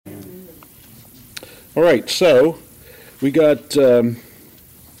All right, so we got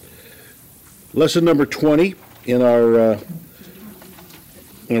lesson number 20 in our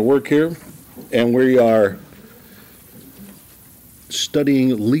work here, and we are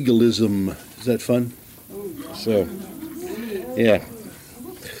studying legalism. Is that fun? So, yeah.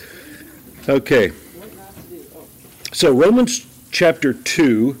 Okay. So Romans chapter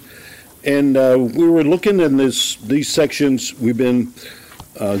 2, and we were looking in these sections. We've been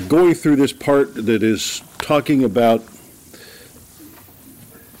going through this part that is talking about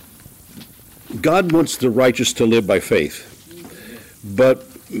God wants the righteous to live by faith, but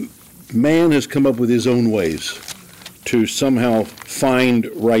man has come up with his own ways to somehow find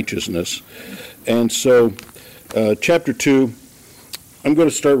righteousness. And so chapter 2, I'm going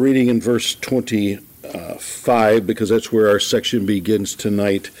to start reading in verse 25 because that's where our section begins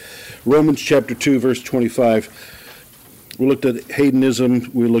tonight. Romans chapter 2, verse 25. We looked at hedonism,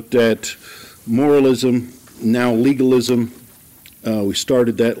 we looked at moralism, now legalism. We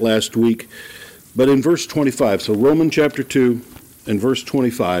started that last week. But in verse 25, so Romans chapter 2 and verse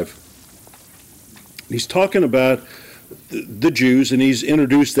 25, he's talking about the Jews, and he's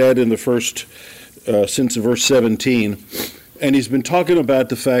introduced that in the first, since verse 17. And he's been talking about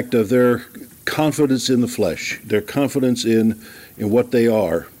the fact of their confidence in the flesh, their confidence in what they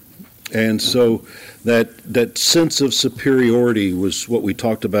are. And so that sense of superiority was what we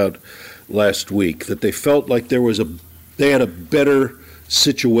talked about last week, that they felt like they had a better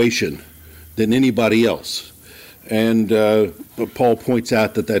situation than anybody else. And Paul points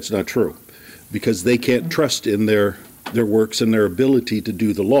out that that's not true, because they can't trust in their works and their ability to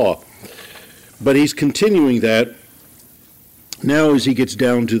do the law. But he's continuing that now as he gets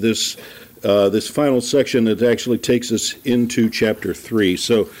down to this final section that actually takes us into chapter 3.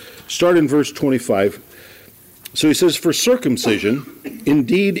 So start in verse 25. So he says, "For circumcision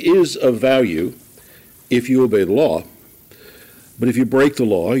indeed is of value if you obey the law. But if you break the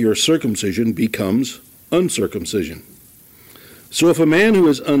law, your circumcision becomes uncircumcision. So if a man who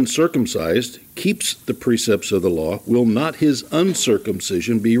is uncircumcised keeps the precepts of the law, will not his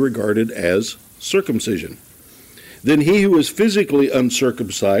uncircumcision be regarded as circumcision? Then he who is physically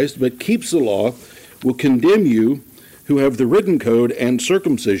uncircumcised but keeps the law will condemn you who have the written code and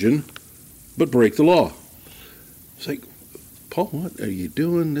circumcision but break the law." It's like, Paul, what are you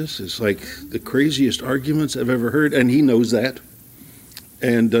doing? This is like the craziest arguments I've ever heard, and he knows that.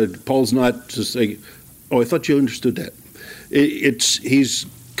 And Paul's not just saying, "Oh, I thought you understood that." He's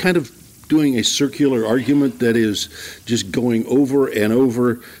kind of doing a circular argument that is just going over and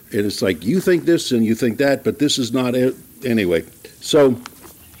over, and it's like, you think this and you think that, but this is not it. Anyway, so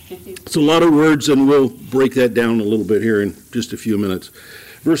it's a lot of words, and we'll break that down a little bit here in just a few minutes.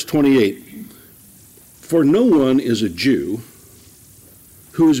 Verse 28, "For no one is a Jew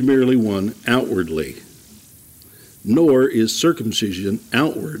who is merely one outwardly, nor is circumcision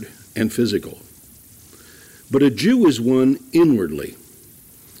outward and physical. But a Jew is one inwardly,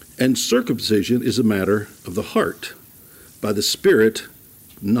 and circumcision is a matter of the heart, by the Spirit,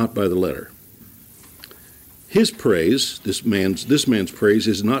 not by the letter. His praise, this man's praise,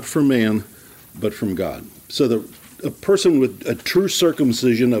 is not from man, but from God." So a person with a true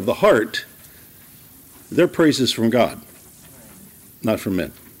circumcision of the heart, their praise is from God, not from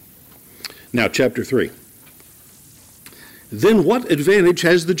men. Now, chapter 3. "Then what advantage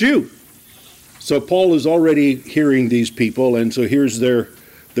has the Jew?" So Paul is already hearing these people, and so here's their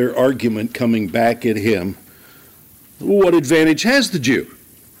argument coming back at him. What advantage has the Jew?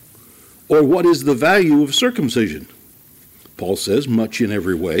 Or what is the value of circumcision? Paul says, much in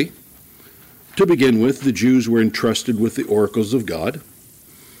every way. To begin with, the Jews were entrusted with the oracles of God.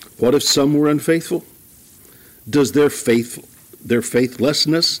 What if some were unfaithful? Does their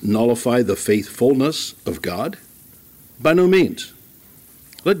faithlessness nullify the faithfulness of God? By no means.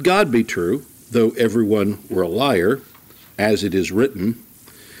 Let God be true, though everyone were a liar, as it is written,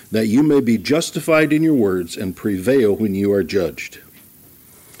 that you may be justified in your words and prevail when you are judged.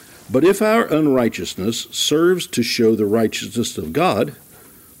 But if our unrighteousness serves to show the righteousness of God,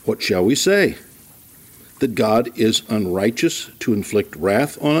 what shall we say? That God is unrighteous to inflict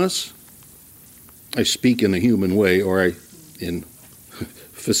wrath on us? I speak in a human way, or in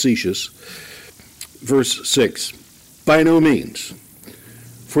facetious. Verse 6, "By no means.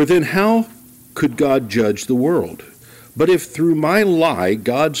 For then how could God judge the world? But if through my lie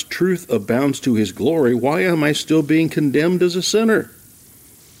God's truth abounds to his glory, why am I still being condemned as a sinner?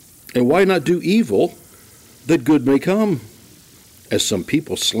 And why not do evil that good may come? As some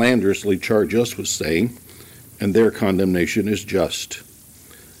people slanderously charge us with saying, and their condemnation is just.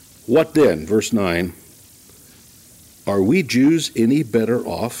 What then?" Verse 9, "Are we Jews any better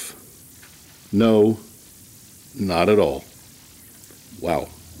off? No, not at all. Wow,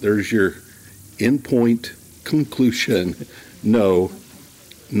 there's your in-point conclusion. No,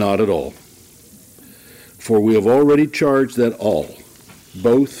 not at all. For we have already charged that all,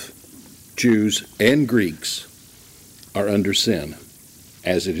 both Jews and Greeks, are under sin,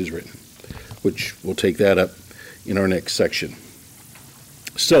 as it is written, which we'll take that up in our next section.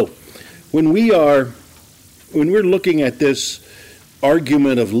 So, when we're looking at this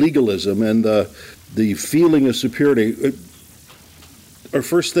argument of legalism and the feeling of superiority, our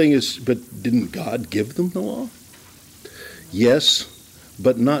first thing is, but didn't God give them the law? Yes,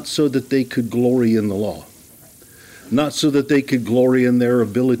 but not so that they could glory in the law. Not so that they could glory in their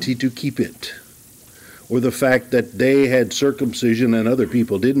ability to keep it, or the fact that they had circumcision and other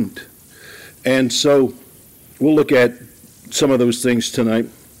people didn't. And so we'll look at some of those things tonight.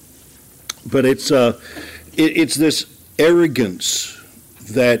 But it's this arrogance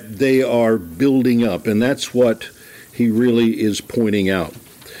that they are building up, and that's what he really is pointing out.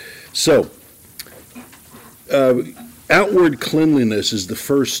 So, outward cleanliness is the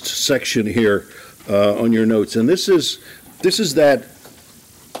first section here on your notes, and this is that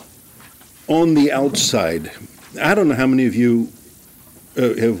on the outside. I don't know how many of you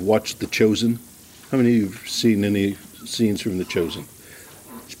have watched The Chosen. How many of you have seen any scenes from The Chosen?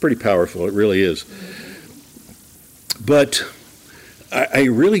 It's pretty powerful, it really is. But I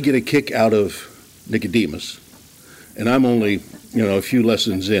really get a kick out of Nicodemus, and I'm only, a few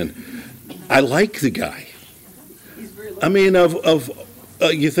lessons in. I like the guy. I mean,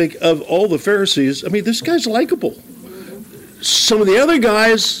 you think of all the Pharisees, I mean, this guy's likable. Some of the other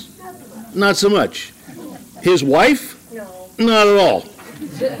guys, not so much. His wife? No. Not at all.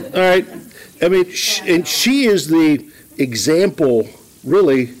 All right? I mean, and she is the example,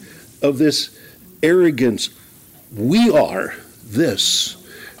 really, of this arrogance. We are this.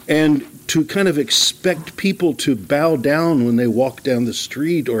 And to kind of expect people to bow down when they walk down the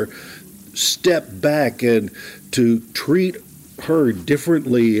street or step back and to treat her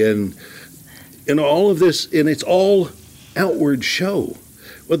differently and all of this, and it's all outward show.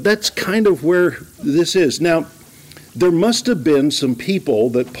 Well, that's kind of where this is. Now, there must have been some people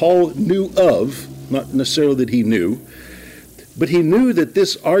that Paul knew of, not necessarily that he knew, but he knew that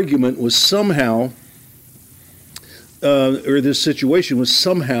this argument was somehow, or this situation was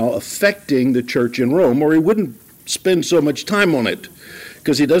somehow affecting the church in Rome, or he wouldn't spend so much time on it.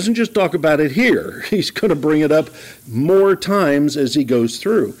 Because he doesn't just talk about it here. He's going to bring it up more times as he goes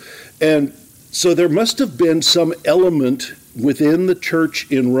through. And so there must have been some element within the church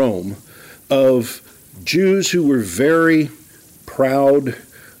in Rome of Jews who were very proud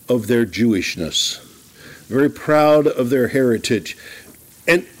of their Jewishness, very proud of their heritage.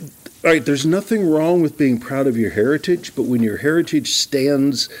 And, all right, there's nothing wrong with being proud of your heritage, but when your heritage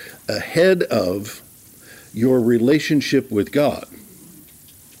stands ahead of your relationship with God,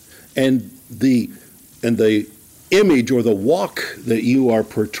 and the image or the walk that you are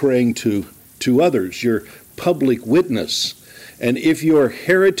portraying to others, your public witness, and if your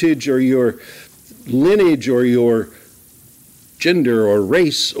heritage or your lineage or your gender or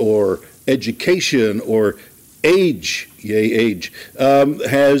race or education or age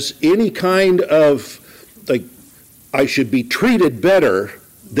has any kind of, like, I should be treated better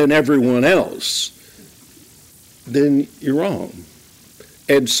than everyone else, then you're wrong.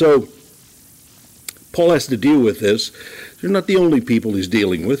 And so Paul has to deal with this. They're not the only people he's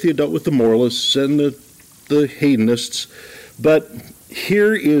dealing with. He dealt with the moralists and the hedonists. But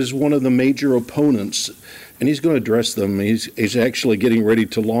here is one of the major opponents, and he's going to address them. He's actually getting ready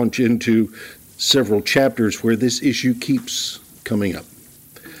to launch into several chapters where this issue keeps coming up.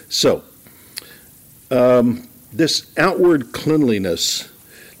 So, this outward cleanliness,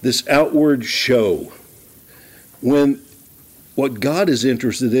 this outward show, when what God is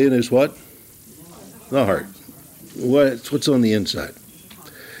interested in is what? The heart. What's on the inside.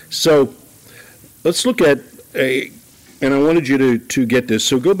 So let's look at and I wanted you to get this.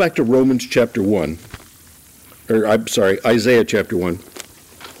 So go back to Romans chapter 1. Isaiah chapter 1.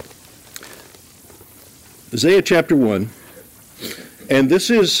 Isaiah chapter 1. And this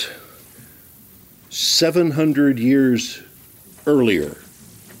is 700 years earlier.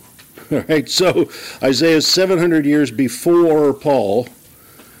 All right, so Isaiah is 700 years before Paul,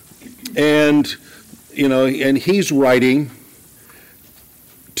 and and he's writing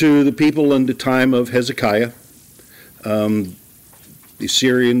to the people in the time of Hezekiah. The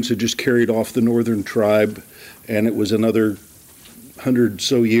Assyrians had just carried off the northern tribe, and it was another 100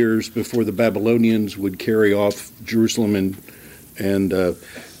 so years before the Babylonians would carry off Jerusalem and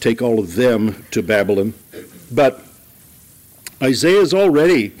take all of them to Babylon. But Isaiah is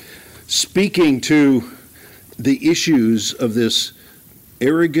already speaking to the issues of this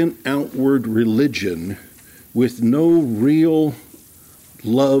arrogant outward religion with no real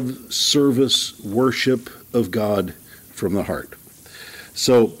love, service, worship of God from the heart.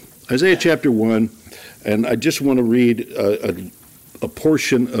 So Isaiah chapter 1, and I just want to read a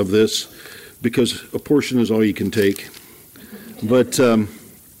portion of this, because a portion is all you can take. But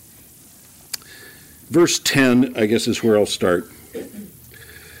verse 10, I guess, is where I'll start.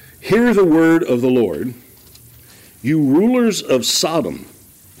 Hear the word of the Lord, you rulers of Sodom.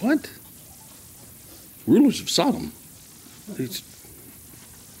 What? Rulers of Sodom?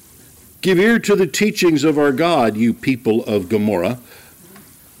 Give ear to the teachings of our God, you people of Gomorrah.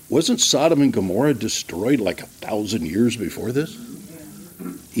 Wasn't Sodom and Gomorrah destroyed like 1,000 years before this?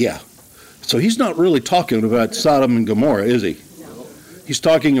 Yeah. So he's not really talking about Sodom and Gomorrah, is he? He's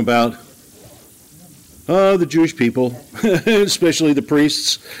talking about the Jewish people, especially the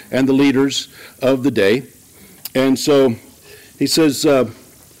priests and the leaders of the day. And so he says,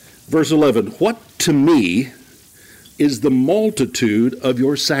 verse 11, what to me is the multitude of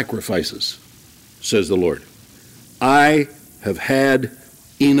your sacrifices, says the Lord. I have had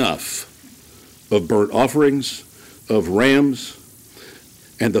enough of burnt offerings, of rams,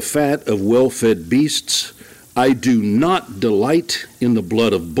 and the fat of well-fed beasts. I do not delight in the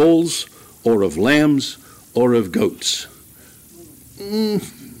blood of bulls or of lambs or of goats.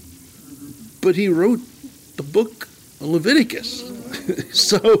 But he wrote the book of Leviticus.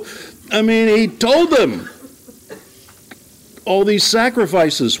 So, I mean, he told them all these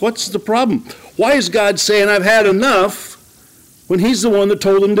sacrifices. What's the problem? Why is God saying, I've had enough, when he's the one that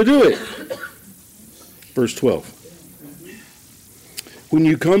told them to do it? Verse 12. When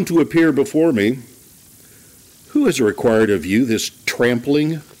you come to appear before me, who has required of you this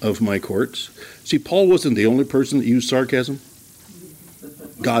trampling of my courts? See, Paul wasn't the only person that used sarcasm.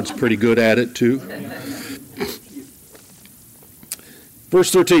 God's pretty good at it too. Verse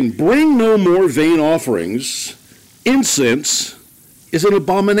 13, bring no more vain offerings. Incense is an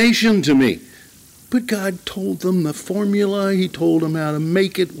abomination to me. But God told them the formula. He told them how to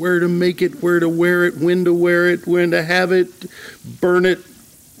make it, where to wear it, when to have it, burn it,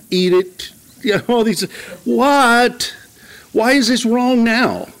 eat it. You know, all these. What? Why is this wrong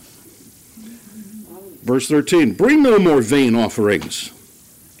now? Verse 13, bring no more vain offerings.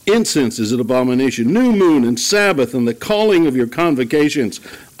 Incense is an abomination. New moon and Sabbath and the calling of your convocations.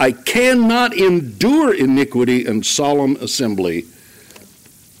 I cannot endure iniquity and solemn assembly.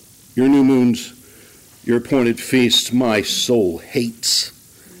 Your new moons, your appointed feasts, my soul hates,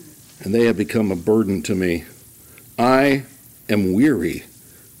 and they have become a burden to me. I am weary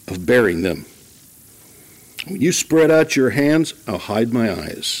of bearing them. When you spread out your hands, I'll hide my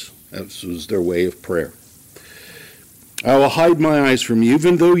eyes. That was their way of prayer. I will hide my eyes from you.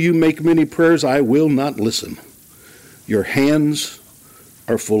 Even though you make many prayers, I will not listen. Your hands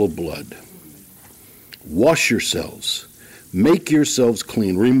are full of blood. Wash yourselves. Make yourselves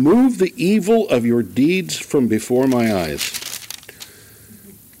clean. Remove the evil of your deeds from before my eyes.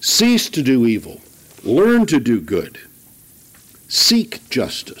 Cease to do evil. Learn to do good. Seek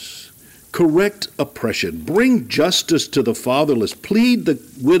justice. Correct oppression. Bring justice to the fatherless. Plead the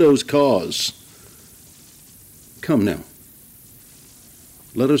widow's cause. Come now.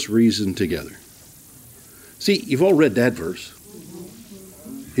 Let us reason together. See, you've all read that verse.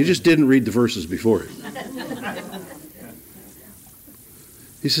 You just didn't read the verses before it.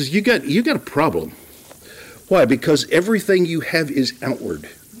 He says, you got a problem. Why? Because everything you have is outward.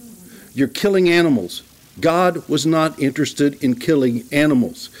 You're killing animals. God was not interested in killing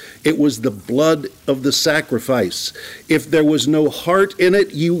animals. It was the blood of the sacrifice. If there was no heart in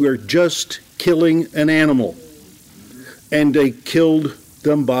it, you were just killing an animal. And they killed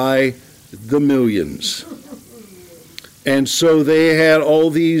them by the millions. And so they had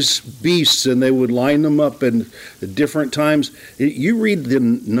all these beasts, and they would line them up in different times. You read the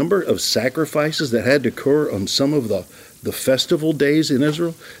number of sacrifices that had to occur on some of the festival days in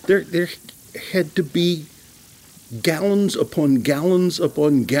Israel. There had to be gallons upon gallons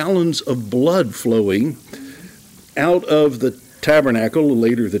upon gallons of blood flowing out of the tabernacle,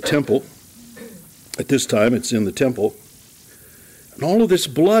 later the temple. At this time, it's in the temple. And all of this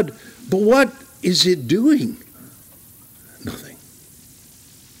blood, but what is it doing? Nothing.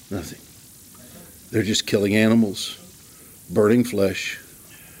 They're just killing animals, burning flesh,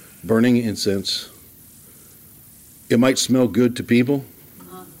 burning incense. It might smell good to people,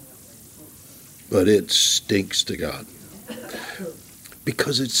 but it stinks to God.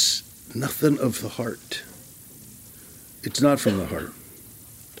 Because it's nothing of the heart. It's not from the heart.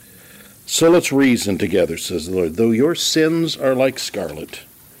 So let's reason together, says the Lord. Though your sins are like scarlet,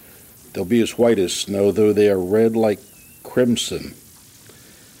 They'll be as white as snow, though they are red like crimson.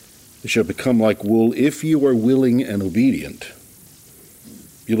 They shall become like wool if you are willing and obedient.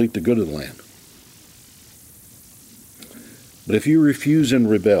 You'll eat the good of the land. But if you refuse and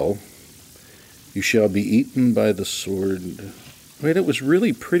rebel, you shall be eaten by the sword. Wait, it was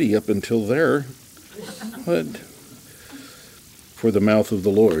really pretty up until there. What? For the mouth of the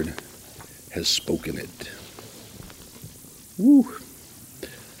Lord has spoken it. Woo.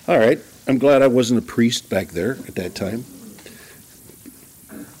 All right. I'm glad I wasn't a priest back there at that time.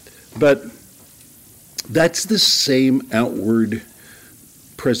 But that's the same outward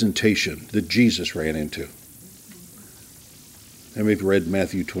presentation that Jesus ran into. And we've read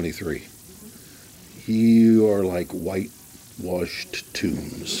Matthew 23. You are like whitewashed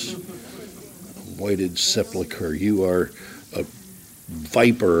tombs, a whited sepulcher. You are a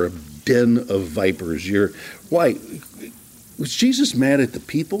viper, a den of vipers. You're why? Was Jesus mad at the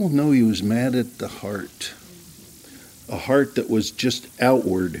people? No, he was mad at the heart. A heart that was just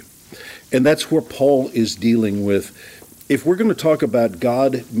outward. And that's where Paul is dealing with. If we're going to talk about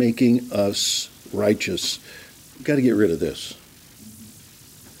God making us righteous, we've got to get rid of this.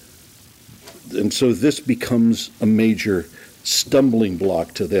 And so this becomes a major stumbling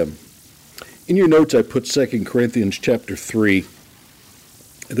block to them. In your notes, I put 2 Corinthians chapter 3.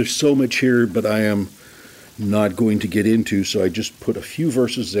 There's so much here, but I am not going to get into, so I just put a few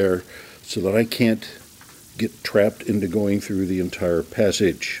verses there so that I can't get trapped into going through the entire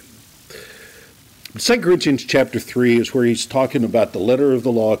passage. 2 Corinthians chapter 3 is where he's talking about the letter of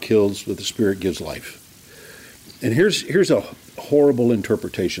the law kills, but the Spirit gives life. And here's a horrible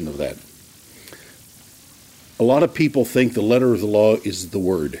interpretation of that. A lot of people think the letter of the law is the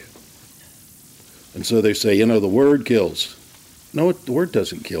word. And so they say, the word kills. No, the word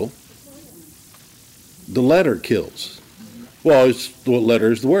doesn't kill. The letter kills. Well, what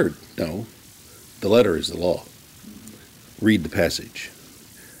letter is the word? No, the letter is the law. Read the passage.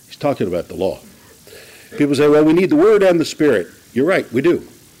 He's talking about the law. People say, well, we need the word and the Spirit. You're right, we do.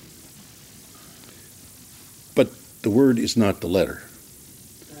 But the word is not the letter.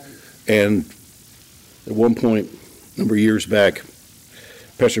 And at one point, a number of years back,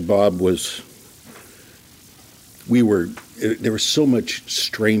 Pastor Bob there was so much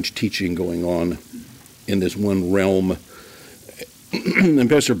strange teaching going on in this one realm. And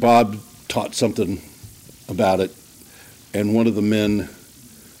Pastor Bob taught something about it. And one of the men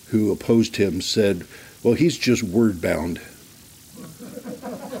who opposed him said, well, he's just word bound.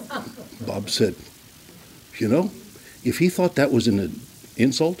 Bob said, if he thought that was an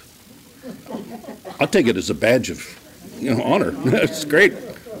insult, I'll take it as a badge of, honor. That's great.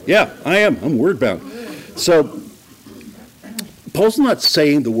 Yeah, I am. I'm word bound. So Paul's not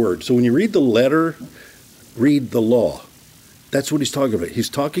saying the word. So when you read the letter, read the law. That's what he's talking about. He's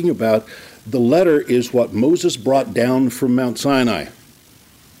talking about the letter is what Moses brought down from Mount Sinai.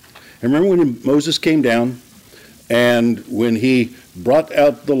 And remember when Moses came down and when he brought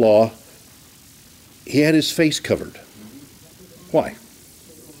out the law, he had his face covered. Why?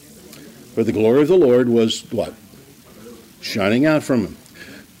 For the glory of the Lord was what? Shining out from him.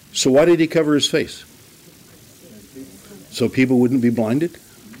 So why did he cover his face? So people wouldn't be blinded?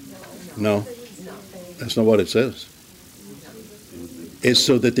 No. That's not what it says. It's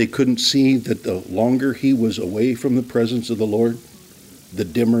so that they couldn't see that the longer he was away from the presence of the Lord, the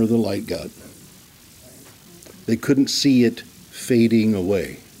dimmer the light got. They couldn't see it fading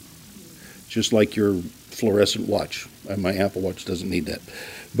away. Just like your fluorescent watch. My Apple Watch doesn't need that.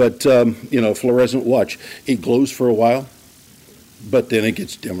 But, fluorescent watch, it glows for a while, but then it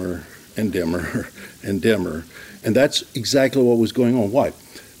gets dimmer and dimmer and dimmer. And that's exactly what was going on. Why?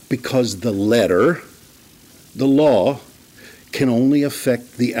 Because the letter, the law, can only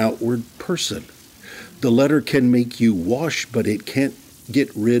affect the outward person. The letter can make you wash, but it can't get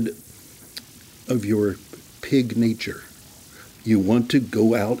rid of your pig nature. You want to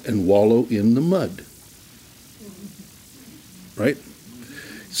go out and wallow in the mud. Right?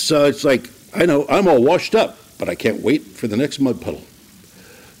 So it's like, I know, I'm all washed up, but I can't wait for the next mud puddle.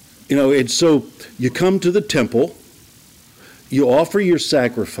 And so you come to the temple, you offer your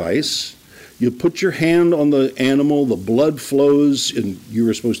sacrifice, you put your hand on the animal, the blood flows, and you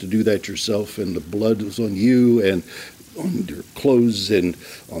were supposed to do that yourself, and the blood was on you and on your clothes and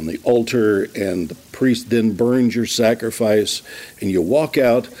on the altar, and the priest then burns your sacrifice, and you walk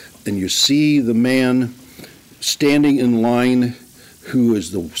out and you see the man standing in line who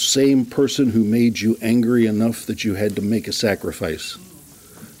is the same person who made you angry enough that you had to make a sacrifice.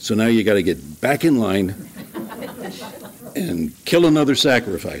 So now you got to get back in line and kill another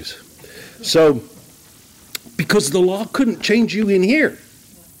sacrifice. So, because the law couldn't change you in here.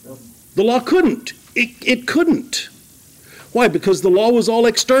 The law couldn't. It couldn't. Why? Because the law was all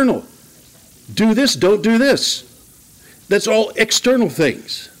external. Do this, don't do this. That's all external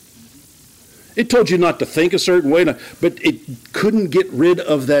things. It told you not to think a certain way, but it couldn't get rid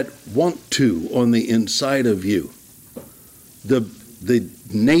of that want to on the inside of you. The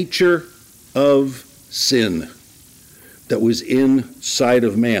nature of sin that was inside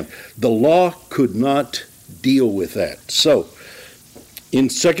of man. The law could not deal with that. So, in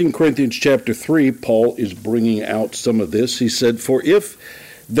 2 Corinthians chapter 3, Paul is bringing out some of this. He said, "For if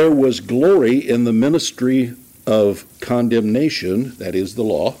there was glory in the ministry of condemnation," that is the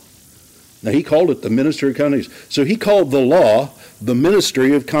law. Now he called it the ministry of condemnation. So he called the law the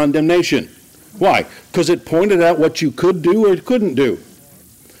ministry of condemnation. Why? Because it pointed out what you could do or couldn't do.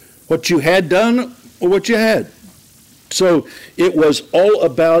 What you had done or what you had. So it was all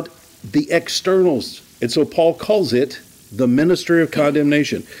about the externals. And so Paul calls it the ministry of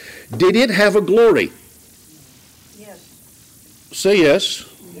condemnation. Did it have a glory? Yes. Say yes.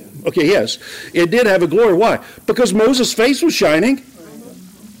 Okay, yes. It did have a glory. Why? Because Moses' face was shining.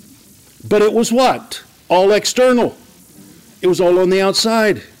 But it was what? All external. It was all on the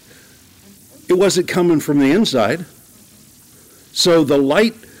outside. It wasn't coming from the inside. So the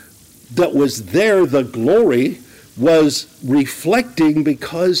light that was there, the glory, was reflecting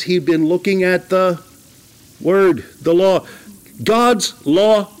because he'd been looking at the Word, the law. God's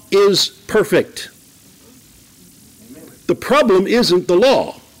law is perfect. The problem isn't the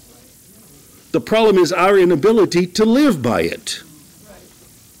law. The problem is our inability to live by it.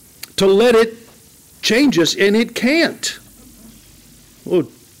 To let it change us, and it can't. Well,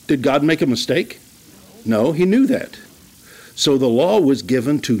 did God make a mistake? No, he knew that. So the law was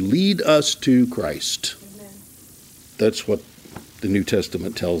given to lead us to Christ. Amen. That's what the New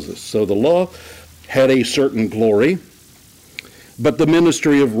Testament tells us. So the law had a certain glory, but the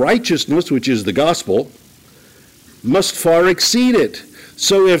ministry of righteousness, which is the gospel, must far exceed it.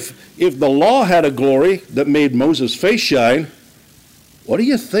 So if the law had a glory that made Moses' face shine, what do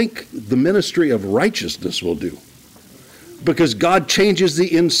you think the ministry of righteousness will do? Because God changes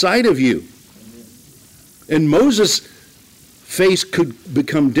the inside of you. And Moses' face could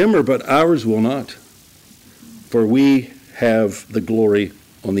become dimmer, but ours will not. For we have the glory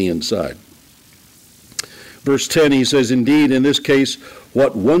on the inside. Verse 10, he says, "Indeed, in this case,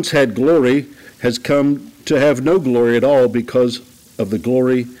 what once had glory has come to have no glory at all because of the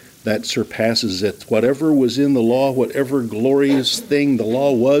glory that surpasses it." Whatever was in the law, whatever glorious thing the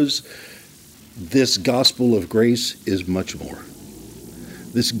law was, this gospel of grace is much more.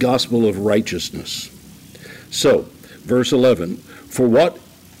 This gospel of righteousness. So, verse 11, For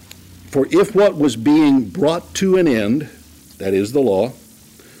if what was being brought to an end, that is the law,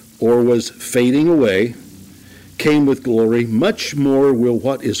 or was fading away, came with glory, much more will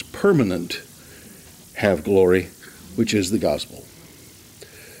what is permanent have glory, which is the gospel.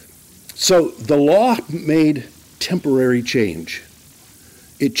 So the law made temporary change.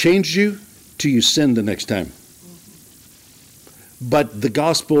 It changed you till you sinned the next time. But the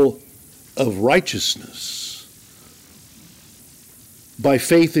gospel of righteousness, by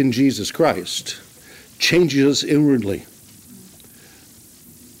faith in Jesus Christ, changes us inwardly.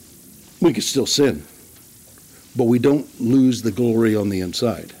 We can still sin, but we don't lose the glory on the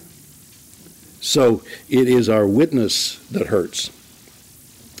inside. So it is our witness that hurts,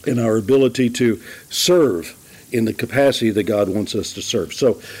 and our ability to serve in the capacity that God wants us to serve.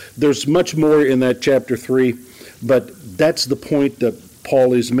 So there's much more in that chapter 3, but that's the point that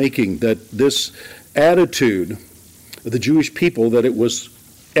Paul is making, that this attitude of the Jewish people, that it was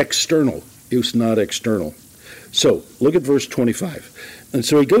external. It was not external. So look at verse 25. And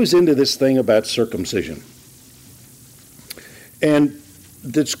so he goes into this thing about circumcision. And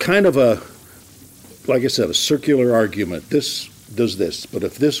it's kind of a, like I said, a circular argument. This does this, but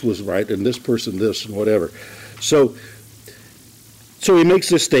if this was right, and this person this, and whatever. So he makes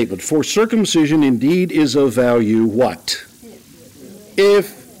this statement, "For circumcision indeed is of value," what?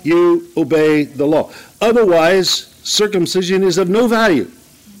 If you obey the law. Otherwise, circumcision is of no value,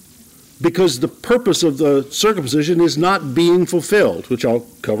 because the purpose of the circumcision is not being fulfilled, which I'll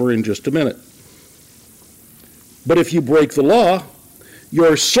cover in just a minute. But if you break the law,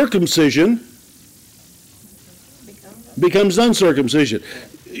 your circumcision becomes uncircumcision.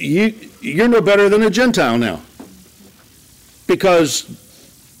 You're no better than a Gentile now, because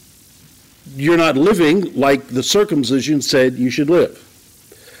you're not living like the circumcision said you should live.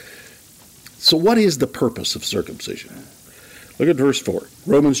 So what is the purpose of circumcision? Look at verse 4,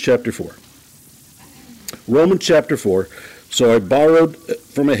 Romans chapter 4. Romans chapter 4, So I borrowed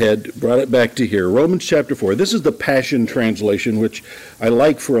from ahead, brought it back to here. Romans chapter 4. This is the Passion Translation, which I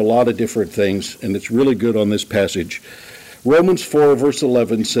like for a lot of different things, and it's really good on this passage. Romans 4, verse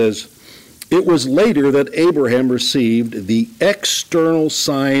 11 says, "It was later that Abraham received the external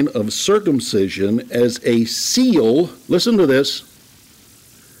sign of circumcision as a seal." Listen to this.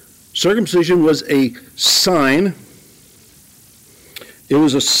 Circumcision was a sign. It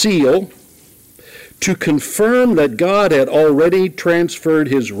was a seal to confirm that God had already transferred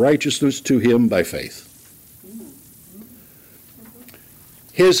his righteousness to him by faith.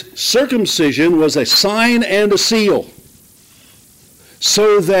 His circumcision was a sign and a seal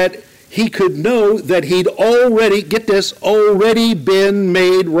so that he could know that he'd already, get this, already been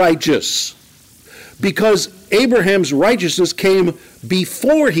made righteous. Because Abraham's righteousness came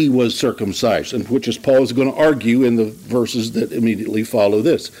before he was circumcised, and which is Paul is going to argue in the verses that immediately follow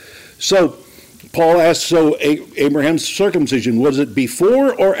this. So Paul asks, so Abraham's circumcision, was it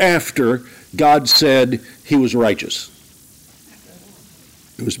before or after God said he was righteous?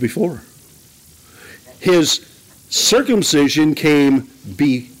 It was before. His circumcision came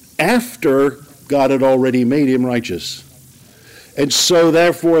after God had already made him righteous. And so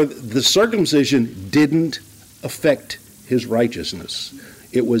therefore the circumcision didn't affect his righteousness.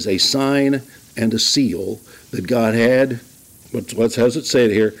 It was a sign and a seal that God had, what does it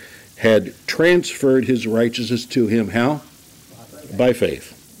say here, had transferred his righteousness to him. How? By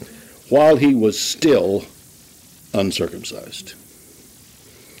faith. While he was still uncircumcised.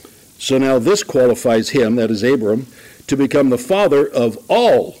 So now this qualifies him, that is Abram, to become the father of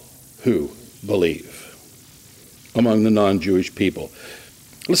all who believe among the non-Jewish people.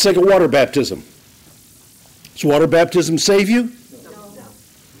 Let's take a water baptism. Does water baptism save you? No.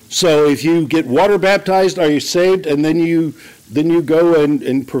 So if you get water baptized, are you saved and then you go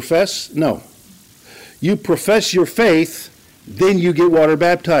and profess? No. You profess your faith, then you get water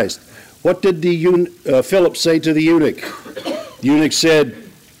baptized. What did Philip say to the eunuch? The eunuch said,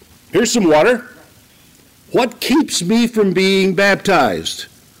 "Here's some water. What keeps me from being baptized?"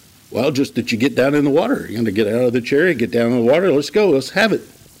 Well, just that you get down in the water. You're going to get out of the chariot, get down in the water. Let's go. Let's have it.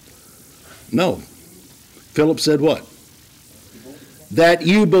 No. Philip said what? That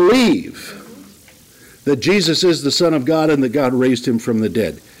you believe that Jesus is the Son of God and that God raised him from the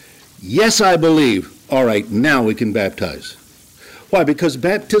dead. Yes, I believe. All right, now we can baptize. Why? Because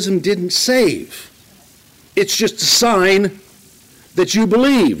baptism didn't save. It's just a sign that you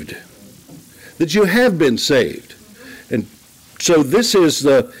believed, that you have been saved. And so this is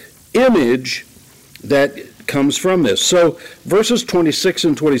the image that comes from this. So verses 26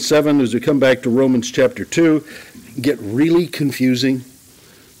 and 27, as we come back to Romans chapter 2, get really confusing.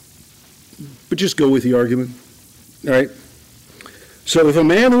 But just go with the argument. All right? So if a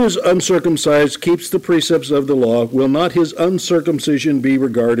man who is uncircumcised keeps the precepts of the law, will not his uncircumcision be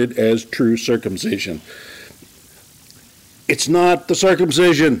regarded as true circumcision? It's not the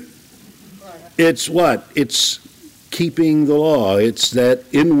circumcision. It's what? It's keeping the law. It's that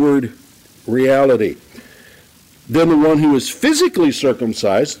inward reality. Then the one who is physically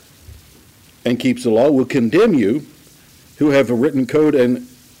circumcised and keeps the law will condemn you, who have a written code and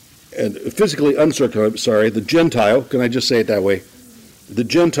physically uncircumcised, the Gentile, can I just say it that way? The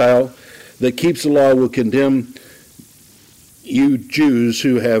Gentile that keeps the law will condemn you Jews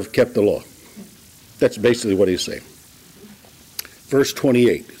who have kept the law. That's basically what he's saying. Verse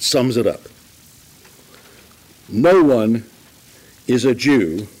 28 sums it up. No one is a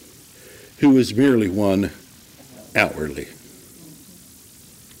Jew who is merely one outwardly.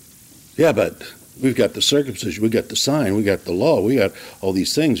 Yeah, but we've got the circumcision, we've got the sign, we got the law, we got all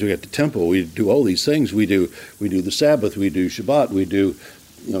these things, we got the temple, we do all these things, we do the Sabbath, we do Shabbat, we do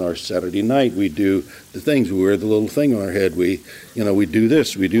on our Saturday night, we do the things, we wear the little thing on our head, we do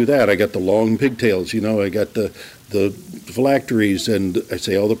this, we do that. I got the long pigtails, I got the phylacteries, and I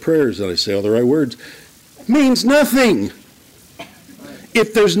say all the prayers, and I say all the right words. It means nothing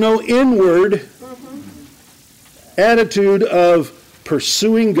if there's no inward attitude of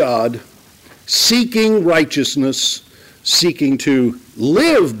pursuing God, seeking righteousness, seeking to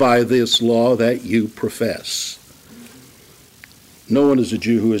live by this law that you profess. No one is a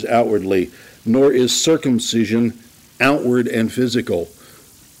Jew who is outwardly, nor is circumcision outward and physical.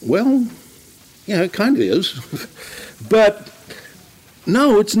 Well, yeah, it kind of is. But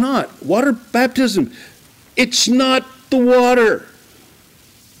no, it's not. Water baptism, it's not the water.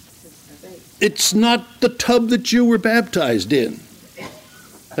 It's not the tub that you were baptized in.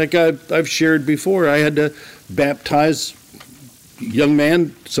 Like I've shared before, I had to baptize a young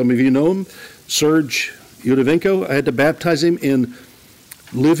man, some of you know him, Serge Yudovenko. I had to baptize him in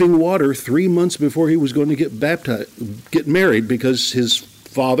living water 3 months before he was going to get married, because his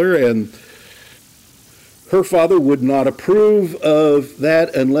father and her father would not approve of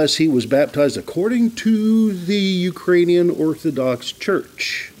that unless he was baptized according to the Ukrainian Orthodox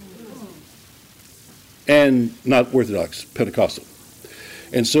Church. And not Orthodox, Pentecostal.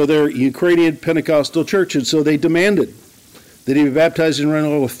 And so they're Ukrainian Pentecostal church, and so they demanded that he be baptized in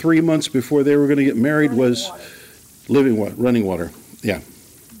running water 3 months before they were going to get married. Was living water, running water. Yeah.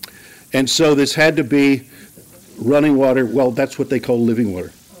 And so this had to be running water. Well, that's what they call living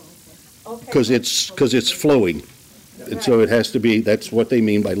water, because it's flowing, and so it has to be. That's what they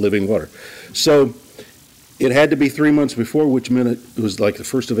mean by living water. So it had to be 3 months before, which meant it was like the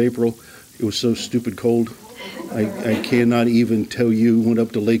 1st of April. It was so stupid cold. I cannot even tell you. Went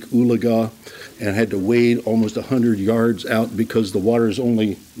up to Lake Ulaga and had to wade almost 100 yards out because the water is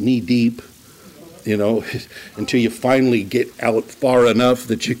only knee deep, until you finally get out far enough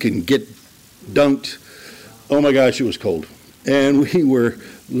that you can get dunked. Oh my gosh, it was cold. And we were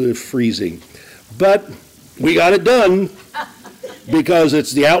freezing. But we got it done because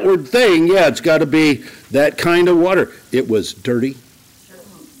it's the outward thing. Yeah, it's got to be that kind of water. It was dirty,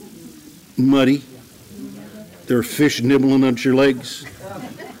 muddy. There were fish nibbling at your legs.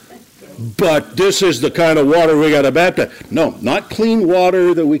 But this is the kind of water we got to baptize. No, not clean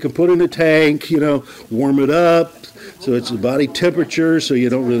water that we can put in a tank, warm it up so it's the body temperature so you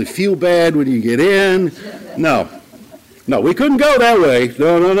don't really feel bad when you get in. No, we couldn't go that way.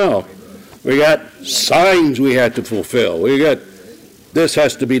 No. We got signs we had to fulfill. This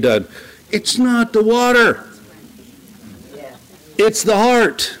has to be done. It's not the water. It's the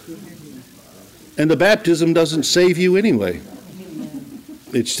heart. And the baptism doesn't save you anyway.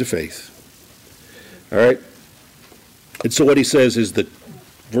 It's the faith. All right? And so what he says is that,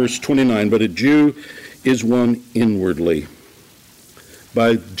 verse 29, but a Jew is one inwardly.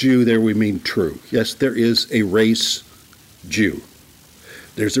 By Jew there we mean true. Yes, there is a race Jew.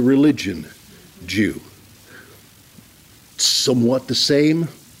 There's a religion Jew. Somewhat the same,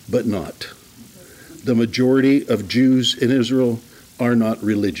 but not. The majority of Jews in Israel are not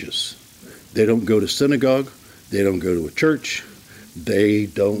religious. They don't go to synagogue. They don't go to a church. They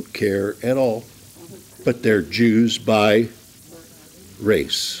don't care at all. But they're Jews by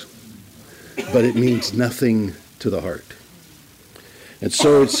race. But it means nothing to the heart. And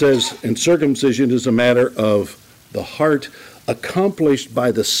so it says, and circumcision is a matter of the heart, accomplished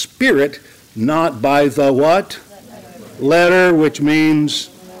by the Spirit, not by the what? Letter, which means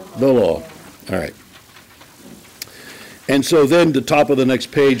the law. All right. And so then the top of the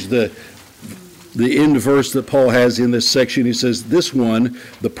next page, the end verse that Paul has in this section, he says, this one,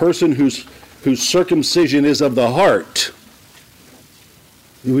 the person whose circumcision is of the heart,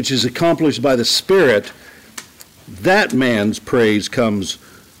 which is accomplished by the Spirit, that man's praise comes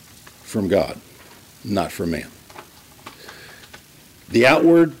from God, not from man. The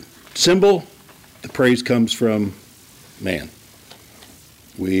outward symbol, the praise comes from man.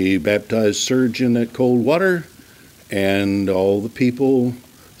 We baptized Serge in that cold water, and all the people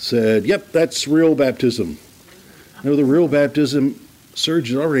said, yep, that's real baptism. No, the real baptism Serge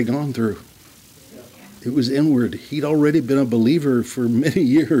had already gone through. It was inward. He'd already been a believer for many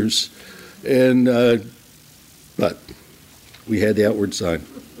years. And but we had the outward sign.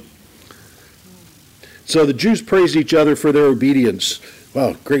 So the Jews praised each other for their obedience.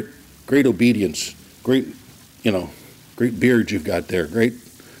 Wow, great obedience. Great beard you've got there. Great,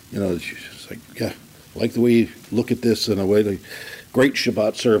 it's like, yeah, I like the way you look at this in a way. Great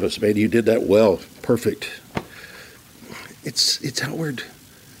Shabbat service, man. You did that well. Perfect. It's outward.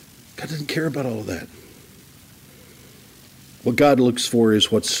 God doesn't care about all of that. What God looks for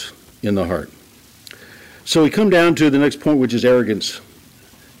is what's in the heart. So we come down to the next point, which is arrogance.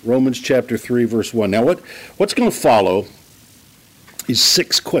 Romans chapter 3, verse 1. Now what's going to follow is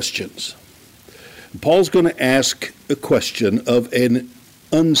 6 questions. Paul's going to ask a question of an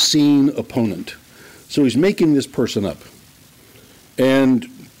unseen opponent. So he's making this person up. And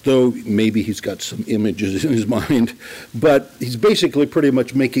though maybe he's got some images in his mind, but he's basically pretty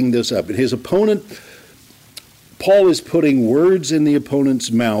much making this up. And his opponent, Paul is putting words in the opponent's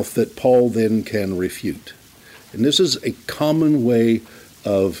mouth that Paul then can refute. And this is a common way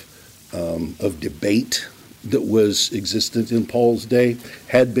of debate that was existent in Paul's day,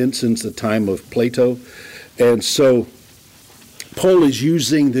 had been since the time of Plato. And so Paul is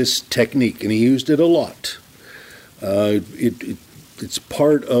using this technique, and he used it a lot. It's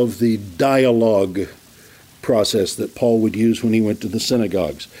part of the dialogue process that Paul would use when he went to the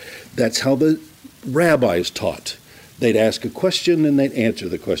synagogues. That's how the rabbis taught. They'd ask a question and they'd answer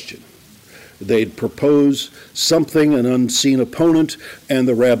the question. They'd propose something, an unseen opponent, and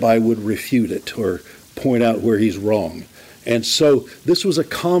the rabbi would refute it or point out where he's wrong. And so this was a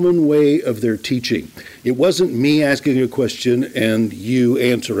common way of their teaching. It wasn't me asking a question and you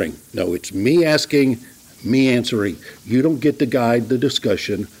answering. No, it's me asking, me answering. You don't get to guide the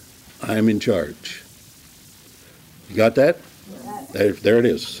discussion. I'm in charge. You got that? There it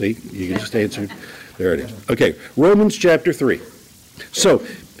is. See, you can just answer. There it is. Okay, Romans chapter 3. So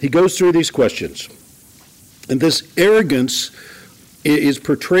he goes through these questions. And this arrogance is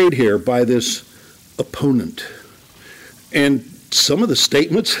portrayed here by this opponent. And some of the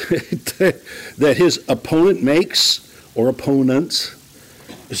statements that his opponent makes, or opponents,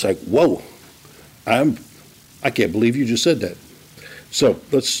 it's like, whoa, I can't believe you just said that. So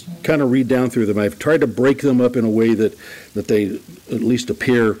let's kind of read down through them. I've tried to break them up in a way that they at least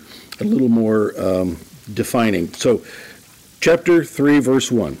appear a little more defining. So chapter 3,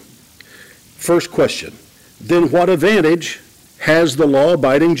 verse 1. First question. Then what advantage has the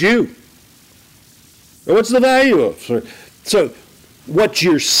law-abiding Jew? What's the value of? So what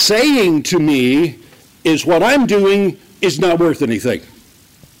you're saying to me is what I'm doing is not worth anything.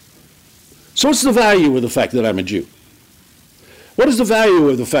 So what's the value of the fact that I'm a Jew? What is the value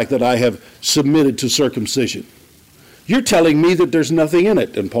of the fact that I have submitted to circumcision? You're telling me that there's nothing in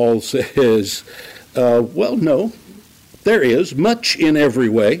it. And Paul says, well, no, there is much in every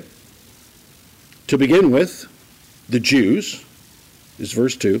way. To begin with, the Jews, is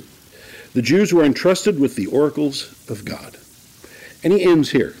verse 2, the Jews were entrusted with the oracles of God. And he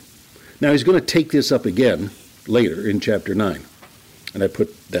ends here. Now he's going to take this up again later in chapter 9. And I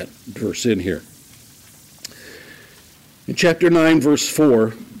put that verse in here. In chapter 9, verse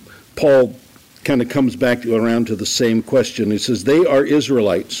 4, Paul kind of comes back around to the same question. He says, they are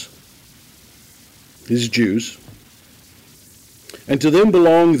Israelites, these Jews, and to them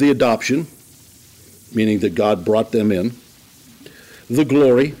belong the adoption, meaning that God brought them in, the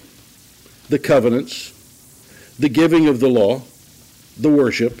glory, the covenants, the giving of the law, the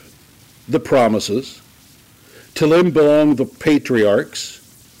worship, the promises. To them belong the patriarchs,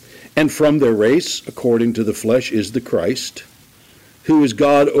 and from their race, according to the flesh, is the Christ, who is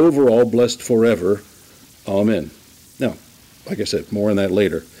God over all, blessed forever. Amen. Now, like I said, more on that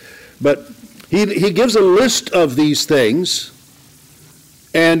later. But he gives a list of these things,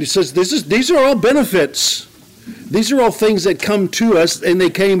 and he says these are all benefits. These are all things that come to us, and they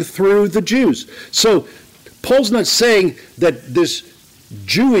came through the Jews. So Paul's not saying that this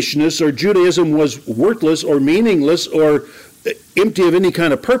Jewishness or Judaism was worthless or meaningless or empty of any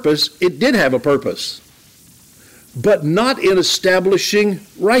kind of purpose. It did have a purpose, but not in establishing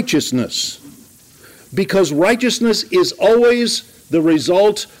righteousness, because righteousness is always the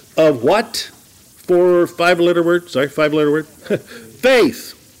result of what? Five-letter word.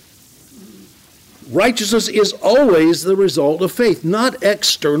 Faith. Righteousness is always the result of faith, not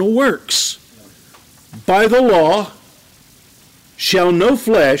external works. By the law shall no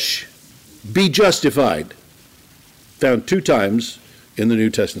flesh be justified. Found 2 times in the New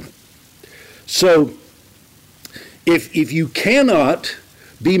Testament. So, if you cannot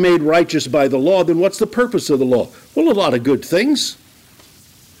be made righteous by the law, then what's the purpose of the law? Well, a lot of good things.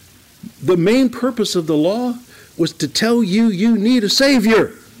 The main purpose of the law was to tell you need a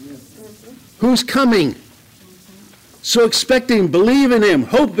Savior who's coming. So expect Him, believe in Him,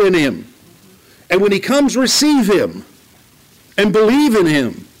 hope in Him. And when He comes, receive Him and believe in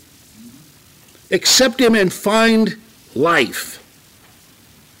Him. Accept Him and find life.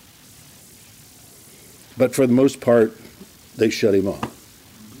 But for the most part, they shut Him off.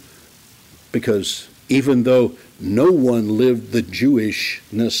 Because even though no one lived the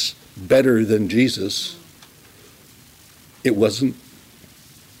Jewishness better than Jesus, it wasn't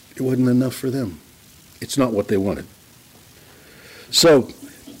enough for them. It's not what they wanted. So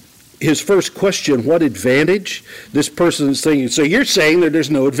his first question, what advantage? This person is thinking, so you're saying that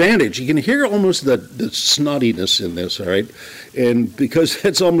there's no advantage. You can hear almost the snottiness in this, all right? And because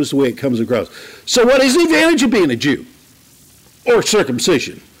that's almost the way it comes across. So what is the advantage of being a Jew? Or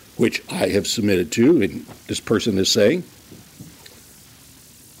circumcision, which I have submitted to, and this person is saying.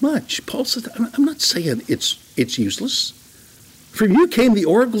 Much. Paul said, I'm not saying it's useless. From you came the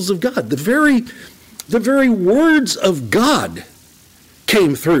oracles of God. The very words of God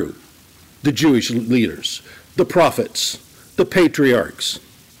came through the Jewish leaders, the prophets, the patriarchs,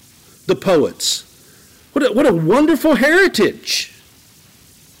 the poets. What a wonderful heritage.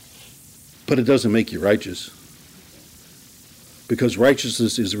 But it doesn't make you righteous. Because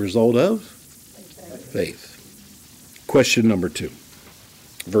righteousness is a result of faith. Question number 2.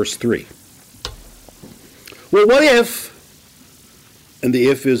 Verse 3. Well, what if And the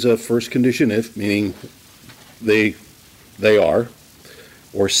if is a first condition if, meaning they are,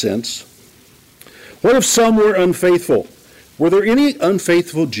 or since. What if some were unfaithful? Were there any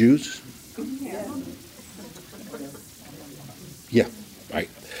unfaithful Jews? Yeah, right.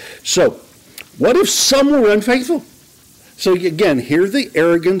 So, what if some were unfaithful? So again, hear the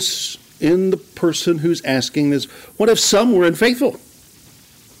arrogance in the person who's asking this. What if some were unfaithful?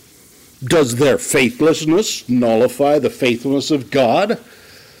 Does their faithlessness nullify the faithfulness of God?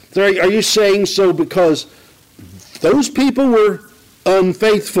 Are you saying so because those people were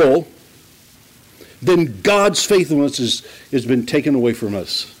unfaithful, then God's faithfulness has been taken away from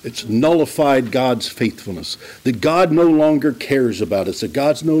us? It's nullified God's faithfulness. That God no longer cares about us. That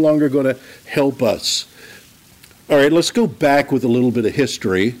God's no longer going to help us. All right, let's go back with a little bit of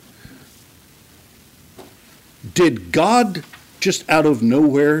history. Did God just out of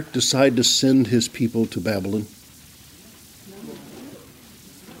nowhere decide to send his people to Babylon?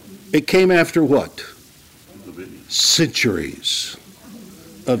 It came after what? Centuries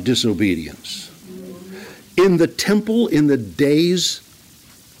of disobedience. In the temple, in the days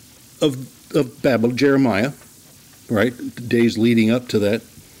of Babylon, Jeremiah, right, the days leading up to that,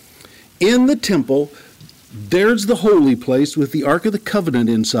 in the temple, there's the holy place with the Ark of the Covenant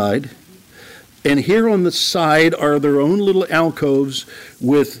inside. And here on the side are their own little alcoves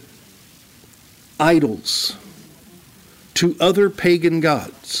with idols to other pagan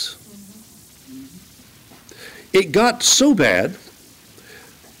gods. It got so bad,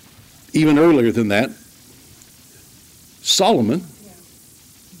 even earlier than that, Solomon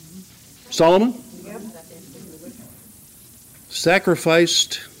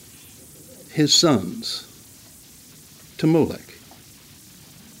sacrificed his sons to Molech.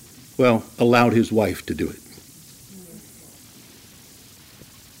 Well, allowed his wife to do it.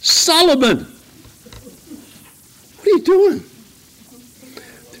 Solomon! What are you doing?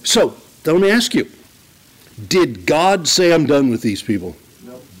 So, let me ask you, did God say, I'm done with these people?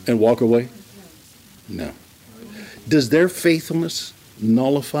 No. And walk away? No. Does their faithfulness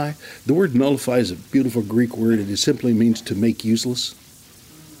nullify? The word nullify is a beautiful Greek word. It simply means to make useless.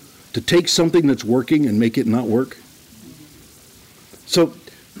 To take something that's working and make it not work. So,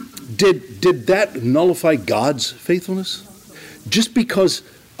 did that nullify God's faithfulness? Just because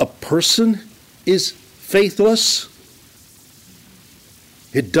a person is faithless,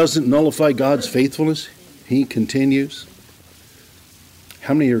 it doesn't nullify God's faithfulness? He continues.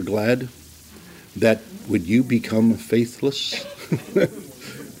 How many are glad that when you become faithless,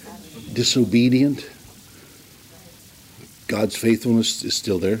 disobedient, God's faithfulness is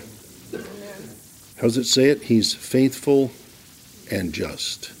still there? How does it say it? He's faithful and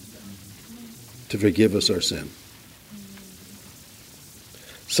just to forgive us our sin.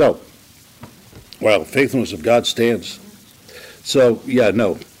 So, well, faithfulness of God stands. So, yeah,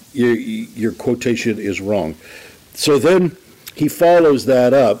 no, your quotation is wrong. So then he follows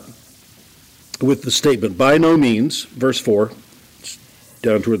that up with the statement, by no means, verse 4,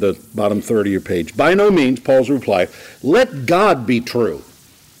 down toward the bottom third of your page. By no means, Paul's reply, let God be true,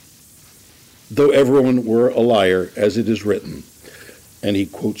 though everyone were a liar, as it is written. And he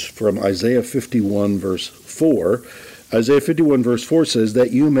quotes from Isaiah 51, verse 4. Isaiah 51, verse 4 says, that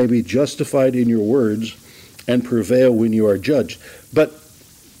you may be justified in your words and prevail when you are judged. But,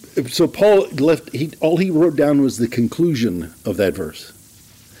 so Paul all he wrote down was the conclusion of that verse.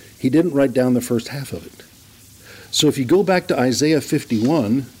 He didn't write down the first half of it. So if you go back to Isaiah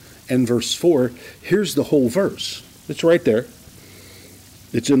 51 and verse 4, here's the whole verse. It's right there.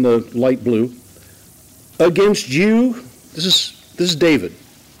 It's in the light blue. Against you, this is David.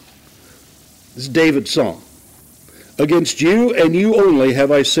 This is David's song. Against you and you only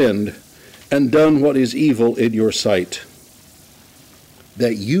have I sinned and done what is evil in your sight,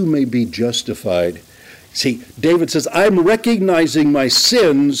 that you may be justified. See, David says, I'm recognizing my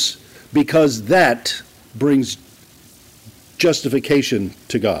sins because that brings justification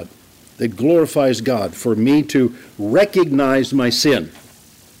to God. That glorifies God for me to recognize my sin.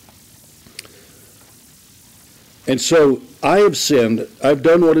 And so I have sinned, I've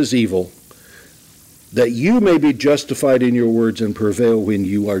done what is evil, that you may be justified in your words and prevail when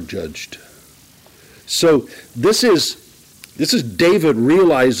you are judged. So this is David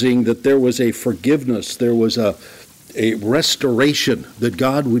realizing that there was a forgiveness, there was a restoration that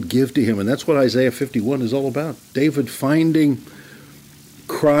God would give to him. And that's what Isaiah 51 is all about. David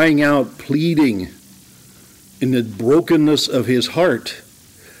crying out, pleading in the brokenness of his heart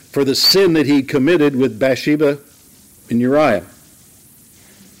for the sin that he committed with Bathsheba and Uriah.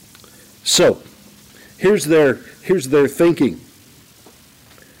 So, here's their thinking.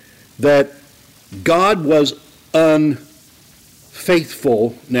 That God was unfaithful.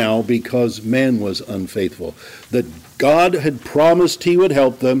 faithful now because man was unfaithful. That God had promised he would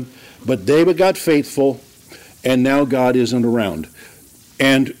help them, but they got faithful, and now God isn't around.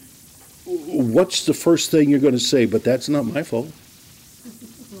 And what's the first thing you're going to say? But that's not my fault.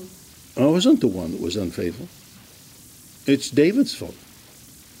 I wasn't the one that was unfaithful. It's David's fault.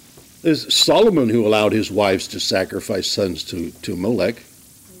 It's Solomon who allowed his wives to sacrifice sons to Molech.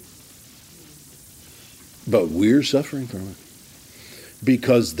 But we're suffering from it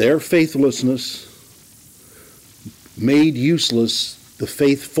because their faithlessness made useless the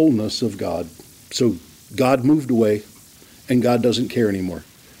faithfulness of God. So God moved away, and God doesn't care anymore.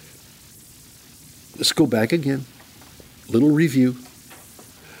 Let's go back again. Little review.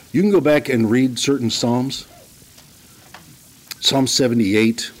 You can go back and read certain Psalms. Psalm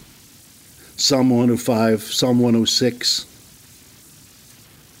 78, Psalm 105, Psalm 106.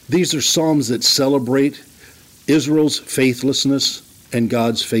 These are Psalms that celebrate Israel's faithlessness and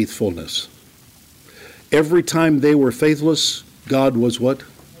God's faithfulness. Every time they were faithless, God was what?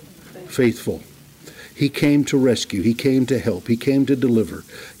 Faithful. He came to rescue. He came to help. He came to deliver.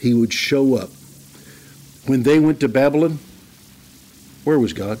 He would show up. When they went to Babylon, where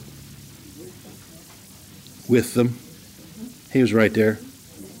was God? With them. He was right there.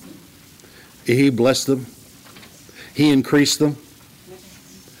 He blessed them. He increased them.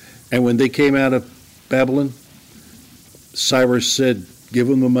 And when they came out of Babylon, Cyrus said, give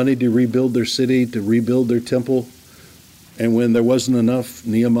them the money to rebuild their city, to rebuild their temple. And when there wasn't enough,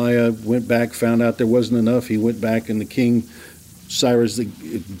 Nehemiah went back, found out there wasn't enough. He went back, and the king, Cyrus,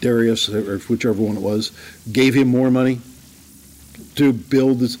 Darius, or whichever one it was, gave him more money to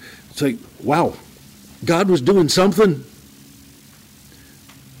build this. It's like, wow, God was doing something.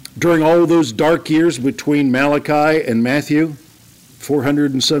 During all those dark years between Malachi and Matthew,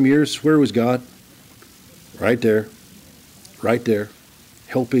 400 and some years, where was God? Right there,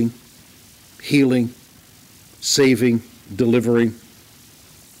 helping, healing, saving, delivering.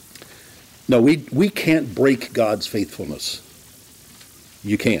 No, we can't break God's faithfulness.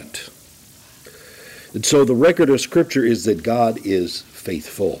 You can't. And so the record of Scripture is that God is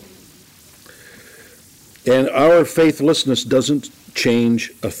faithful. And our faithlessness doesn't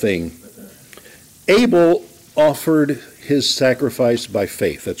change a thing. Abel offered his sacrifice by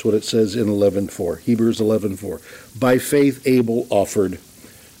faith. That's what it says in 11:4, Hebrews 11:4. By faith Abel offered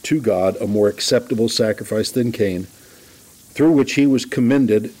to God a more acceptable sacrifice than Cain, through which he was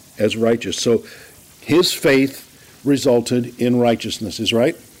commended as righteous. So his faith resulted in righteousness, is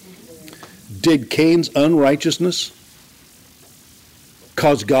right? Did Cain's unrighteousness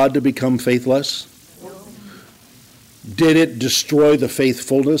cause God to become faithless? Did it destroy the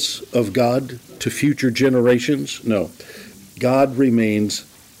faithfulness of God to future generations? No. God remains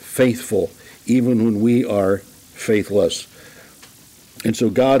faithful even when we are faithless. And so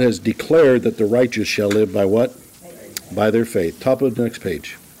God has declared that the righteous shall live by what? By their faith. Top of the next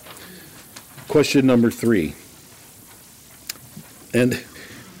page. Question number 3. And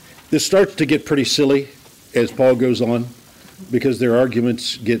this starts to get pretty silly as Paul goes on, because their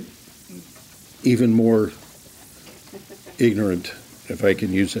arguments get even more ignorant, if I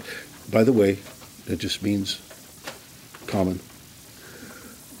can use it. By the way, that just means common.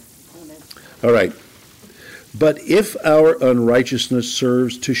 All right. But if our unrighteousness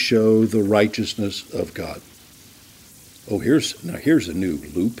serves to show the righteousness of God. Oh, here's a new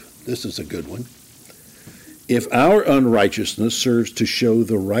loop. This is a good one. If our unrighteousness serves to show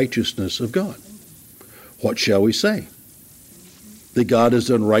the righteousness of God, what shall we say? That God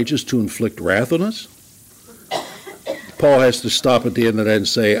is unrighteous to inflict wrath on us? Paul has to stop at the end of that and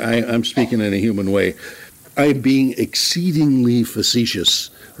say, I'm speaking in a human way. I'm being exceedingly facetious,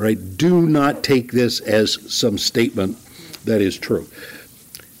 right? Do not take this as some statement that is true.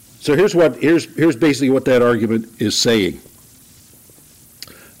 So here's basically what that argument is saying.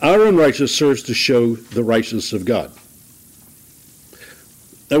 Our unrighteousness serves to show the righteousness of God.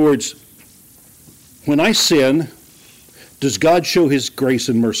 In other words, when I sin, does God show his grace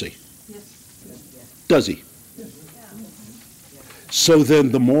and mercy? Yes. Does he? So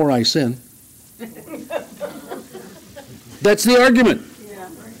then the more I sin, that's the argument.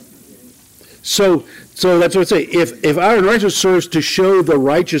 So that's what I say. If our unrighteousness serves to show the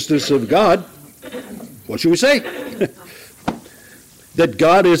righteousness of God, what should we say?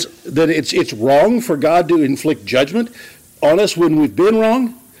 That it's wrong for God to inflict judgment on us when we've been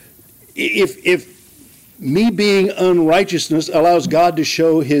wrong? If me being unrighteousness allows God to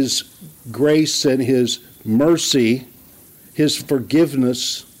show his grace and his mercy, his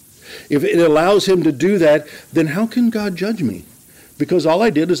forgiveness, if it allows him to do that, then how can God judge me? Because all I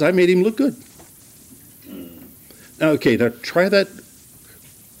did is I made him look good. Okay, now try that.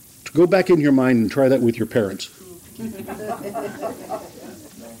 Go back in your mind and try that with your parents.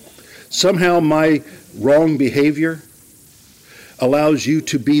 Somehow my wrong behavior allows you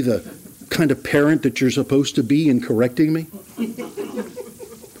to be the kind of parent that you're supposed to be in correcting me.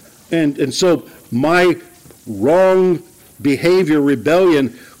 And so my wrong behavior,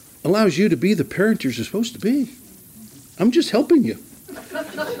 rebellion, allows you to be the parent you're supposed to be. I'm just helping you.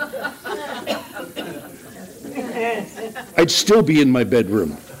 I'd still be in my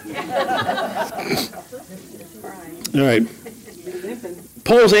bedroom. All right.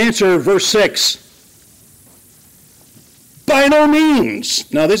 Paul's answer, verse 6. By no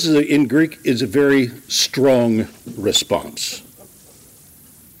means. Now this is in Greek is a very strong response.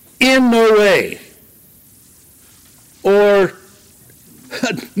 In no way. Or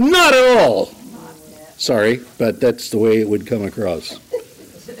not at all. Sorry, but that's the way it would come across.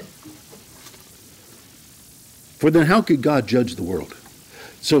 For then how could God judge the world?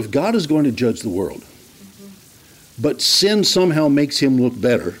 So if God is going to judge the world, but sin somehow makes him look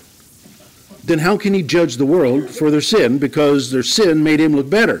better, then how can he judge the world for their sin because their sin made him look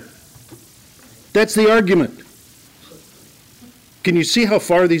better? That's the argument. Can you see how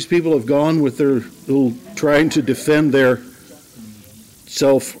far these people have gone with their little trying to defend their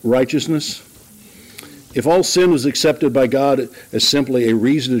self-righteousness? If all sin was accepted by God as simply a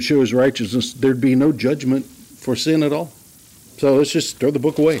reason to show his righteousness, there'd be no judgment for sin at all. So let's just throw the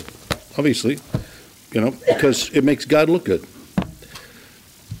book away, obviously, because it makes God look good.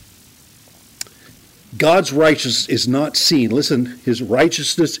 God's righteousness is not seen. Listen, his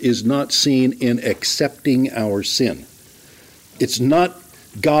righteousness is not seen in accepting our sin. It's not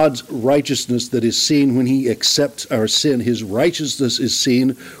God's righteousness that is seen when he accepts our sin. His righteousness is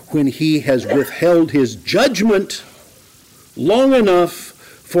seen when he has withheld his judgment long enough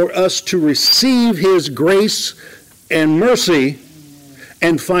for us to receive his grace and mercy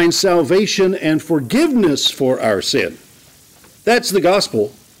and find salvation and forgiveness for our sin. That's the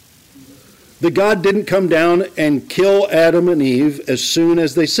gospel. That God didn't come down and kill Adam and Eve as soon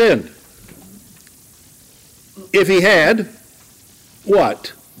as they sinned. If he had,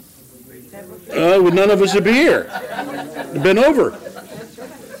 what? None of us would be here. It'd been over.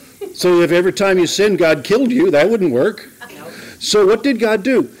 So if every time you sinned, God killed you, that wouldn't work. So what did God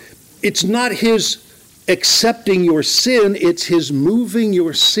do? It's not his accepting your sin, it's his moving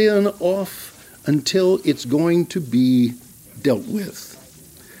your sin off until it's going to be dealt with.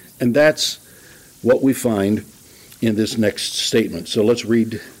 And that's what we find in this next statement. So let's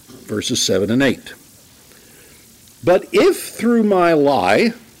read verses 7 and 8. But if through my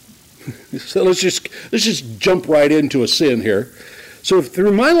lie, so let's just jump right into a sin here. So if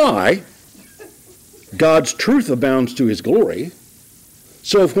through my lie, God's truth abounds to his glory,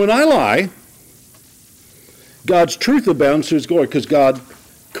 so if when I lie, God's truth abounds to his glory, because God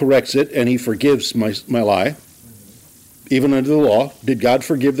corrects it and he forgives my lie, even under the law. Did God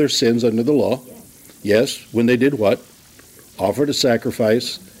forgive their sins under the law? Yes. When they did what? Offered a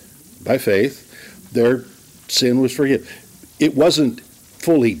sacrifice by faith. Their sin was forgiven. It wasn't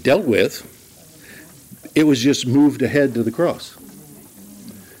fully dealt with. It was just moved ahead to the cross.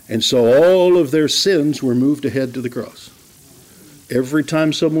 And so all of their sins were moved ahead to the cross. Every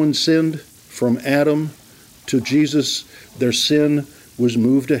time someone sinned from Adam to Jesus, their sin was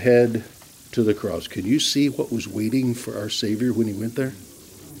moved ahead to the cross. Can you see what was waiting for our Savior when he went there?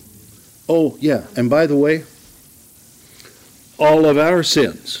 Oh, yeah. And by the way, all of our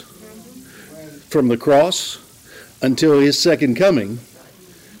sins from the cross until his second coming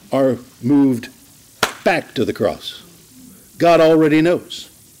are moved back to the cross. God already knows.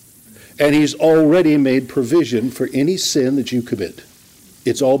 And he's already made provision for any sin that you commit.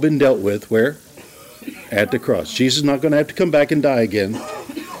 It's all been dealt with where? At the cross. Jesus is not going to have to come back and die again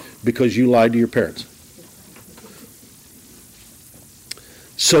because you lied to your parents.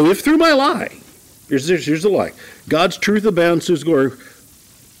 So if through my lie, here's the lie, God's truth abounds to his glory,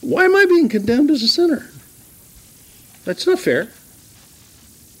 why am I being condemned as a sinner? That's not fair.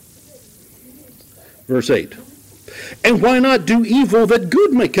 Verse 8. And why not do evil that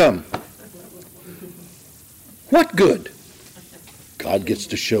good may come? What good? God gets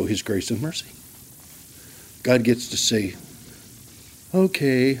to show his grace and mercy. God gets to say,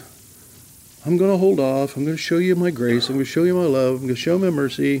 okay, I'm going to hold off. I'm going to show you my grace. I'm going to show you my love. I'm going to show my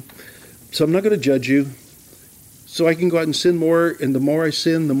mercy. So I'm not going to judge you. So I can go out and sin more, and the more I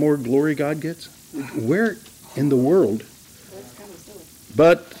sin, the more glory God gets. Where in the world?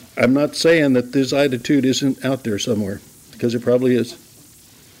 But I'm not saying that this attitude isn't out there somewhere, because it probably is.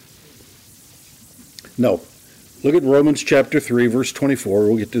 No. Look at Romans chapter 3, verse 24.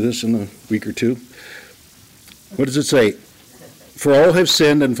 We'll get to this in a week or two. What does it say? For all have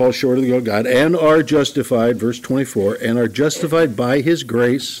sinned and fall short of the glory of God, and are justified, verse 24, and are justified by his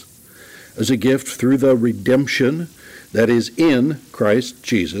grace as a gift through the redemption that is in Christ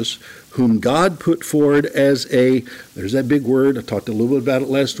Jesus, whom God put forward as there's that big word, I talked a little bit about it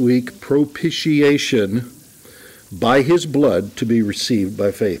last week, propitiation, by his blood to be received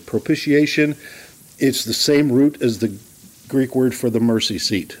by faith. Propitiation, it's the same root as the Greek word for the mercy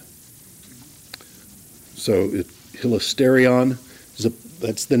seat. So hilasterion,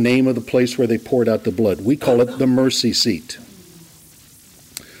 that's the name of the place where they poured out the blood. We call it the mercy seat.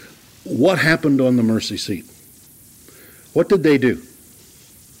 What happened on the mercy seat? What did they do?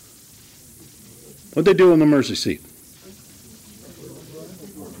 What did they do on the mercy seat?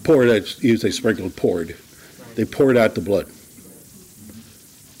 Poured, they sprinkled, poured. They poured out the blood.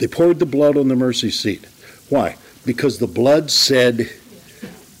 They poured the blood on the mercy seat. Why? Because the blood said,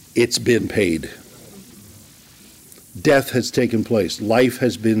 it's been paid. Death has taken place. Life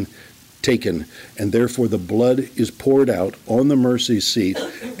has been taken. And therefore the blood is poured out on the mercy seat.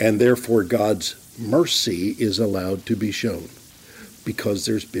 And therefore God's mercy is allowed to be shown. Because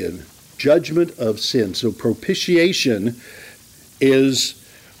there's been judgment of sin. So propitiation is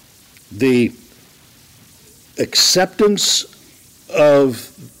the acceptance of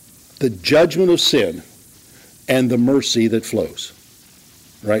the judgment of sin and the mercy that flows.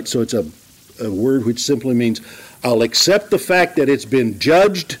 Right? So it's a word which simply means I'll accept the fact that it's been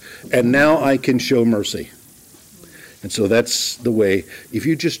judged and now I can show mercy. And so that's the way. If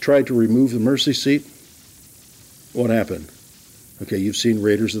you just tried to remove the mercy seat, what happened? Okay, you've seen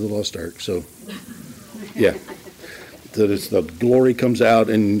Raiders of the Lost Ark, so yeah. The glory comes out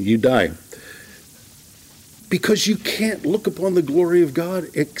and you die. Because you can't look upon the glory of God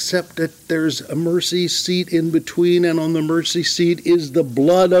except that there's a mercy seat in between, and on the mercy seat is the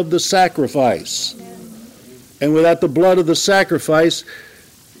blood of the sacrifice. And without the blood of the sacrifice,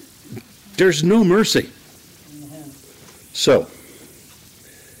 there's no mercy. So,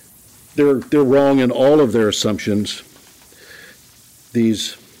 they're wrong in all of their assumptions,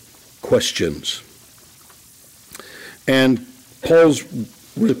 these questions. And Paul's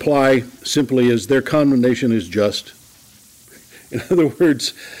reply simply is their condemnation is just. In other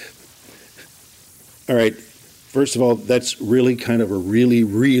words, all right, first of all, that's really kind of a really,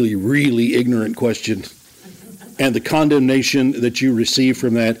 really, really ignorant question. And the condemnation that you receive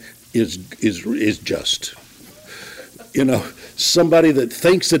from that is just. You know, somebody that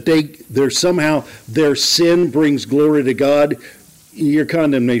thinks that they're somehow their sin brings glory to God, your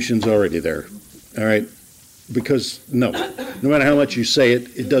condemnation's already there. All right? Because no matter how much you say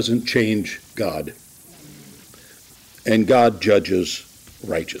it, it doesn't change God. And God judges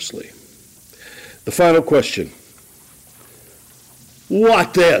righteously. The final question.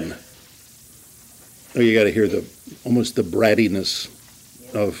 What then? Oh, you got to hear almost the brattiness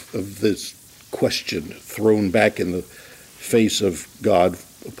of this question thrown back in the face of God,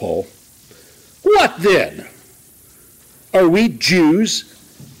 Paul. What then? Are we Jews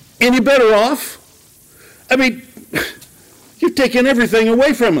any better off? I mean, you've taken everything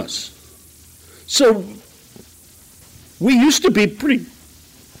away from us. So we used to be pretty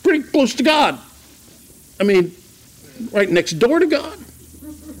close to God. I mean, right next door to God.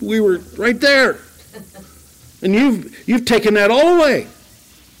 We were right there. And you've taken that all away.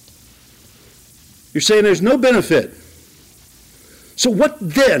 You're saying there's no benefit. So what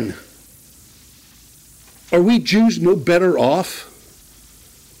then? Are we Jews no better off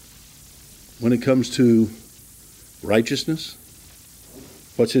when it comes to righteousness?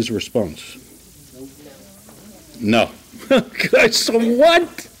 What's his response? No. So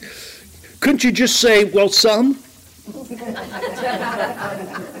what? Couldn't you just say, well, some?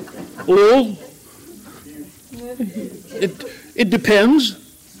 Well, it depends.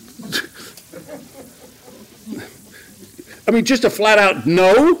 I mean, just a flat out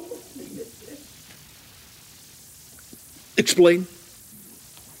no? Explain.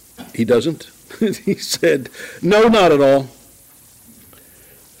 He doesn't. He said, no, not at all.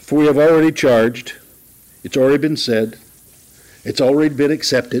 For we have already charged. It's already been said. It's already been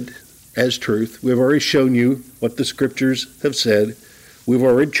accepted as truth. We've already shown you what the scriptures have said. We've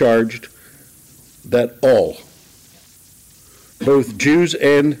already charged that all, both Jews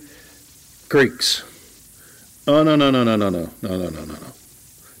and Greeks. Oh, no.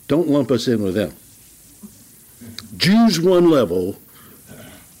 Don't lump us in with them. Jews one level,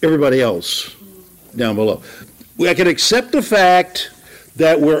 everybody else down below. I can accept the fact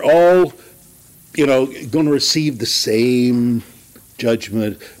that we're all, going to receive the same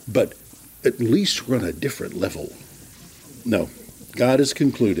judgment, but at least we're on a different level. No, God has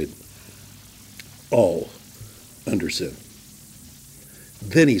concluded all under sin.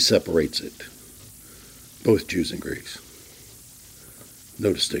 Then he separates it, both Jews and Greeks.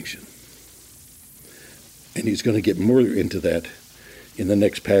 No distinction. And he's going to get more into that in the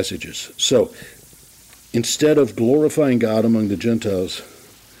next passages. So, instead of glorifying God among the Gentiles,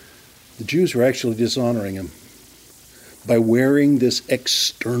 the Jews were actually dishonoring him by wearing this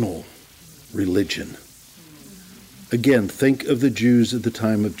external religion. Again, think of the Jews at the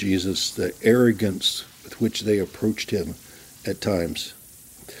time of Jesus, the arrogance with which they approached him at times.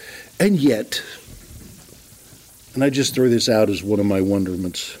 And yet, and I just throw this out as one of my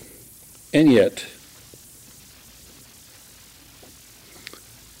wonderments, and yet,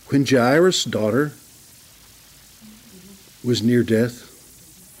 when Jairus' daughter was near death,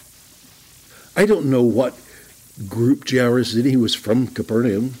 I don't know what group Jairus did. He was from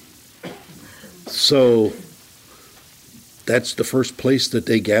Capernaum. So that's the first place that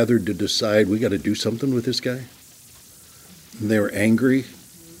they gathered to decide, we got to do something with this guy. And they were angry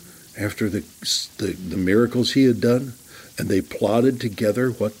after the miracles he had done, and they plotted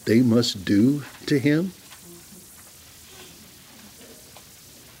together what they must do to him.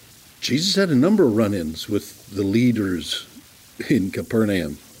 Jesus had a number of run-ins with the leaders in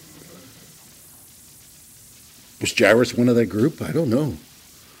Capernaum. Was Jairus one of that group? I don't know.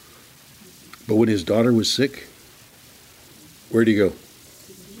 But when his daughter was sick, where'd he go?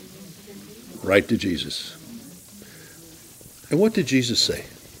 Right to Jesus. And what did Jesus say?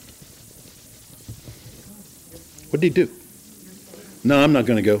 What did he do? No, I'm not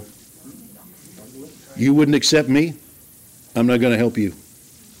going to go. You wouldn't accept me? I'm not going to help you.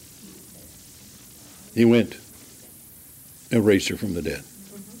 He went and raised her from the dead.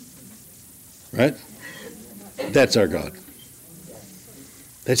 Right? That's our God.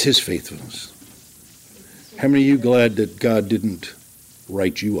 That's his faithfulness. How many of you glad that God didn't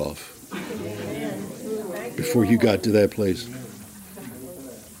write you off before you got to that place?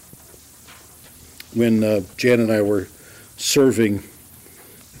 When Jan and I were serving,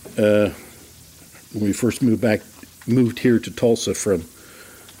 when we first moved here to Tulsa from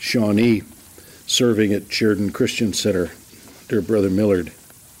Shawnee, serving at Sheridan Christian Center, dear Brother Millard,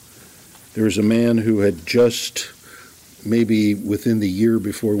 there was a man who had just, maybe within the year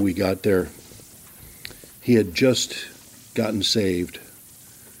before we got there, he had just gotten saved.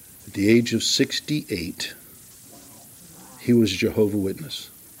 At the age of 68, he was a Jehovah's Witness.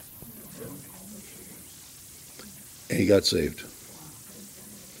 And he got saved.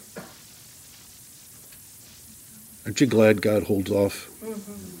 Aren't you glad God holds off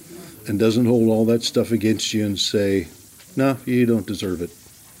and doesn't hold all that stuff against you and say, no, you don't deserve it?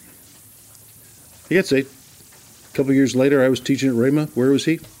 He got saved. A couple of years later, I was teaching at Rhema. Where was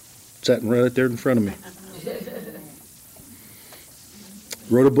he? Sat right out there in front of me.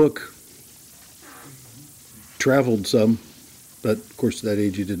 Wrote a book. Traveled some. But, of course, at that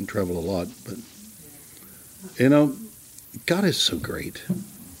age, he didn't travel a lot. But, you know, God is so great.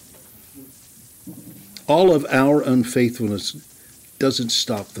 All of our unfaithfulness doesn't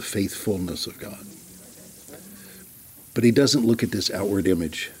stop the faithfulness of God. But he doesn't look at this outward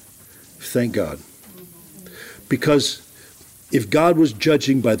image. Thank God. Because if God was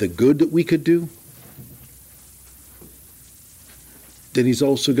judging by the good that we could do, then he's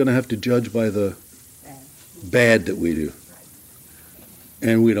also going to have to judge by the bad that we do.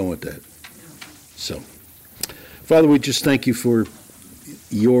 And we don't want that. So, Father, we just thank you for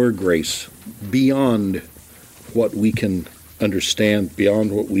your grace beyond what we can understand,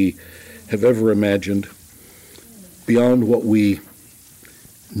 beyond what we have ever imagined, beyond what we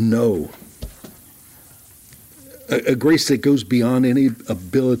know. A grace that goes beyond any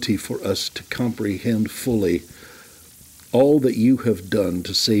ability for us to comprehend fully all that you have done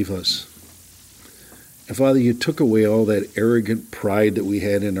to save us. And Father, you took away all that arrogant pride that we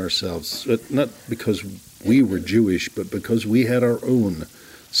had in ourselves, not because we were Jewish, but because we had our own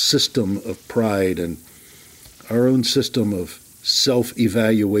system of pride and our own system of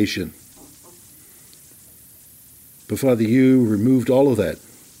self-evaluation. But Father, you removed all of that,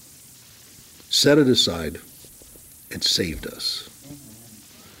 set it aside, and saved us.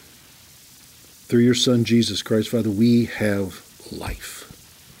 Through your Son, Jesus Christ, Father, we have life.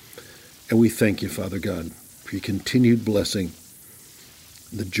 And we thank you, Father God, for your continued blessing,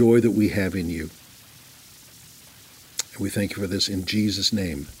 the joy that we have in you. And we thank you for this in Jesus'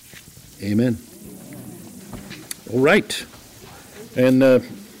 name. Amen. All right. And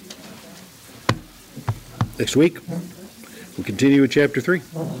next week, we'll continue with chapter 3.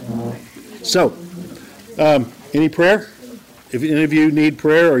 So, any prayer? If any of you need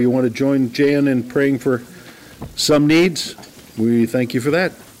prayer or you want to join Jan in praying for some needs, we thank you for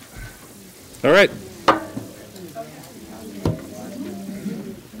that. All right.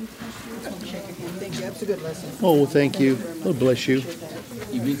 That's a good lesson. Oh, well, thank you. Oh, bless you.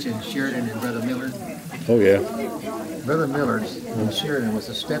 You mentioned Sheridan and Brother Millard. Oh, yeah. Brother Millard's in Sheridan was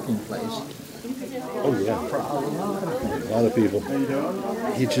a stepping place Oh, yeah. for a A lot lot of people. of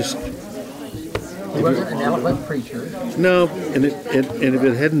people. He just, He wasn't an eloquent preacher. no, and if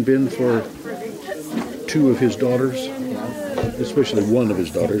it hadn't been for two of his daughters, especially one of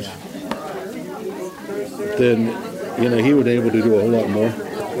his daughters, then, he would be able to do a whole lot more.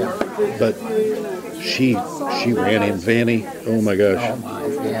 But she ran him, Vanny. Oh, my gosh. Oh my,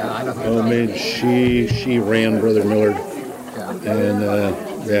 yeah, I don't think. Oh, man, she ran Brother Millard. Yeah. And,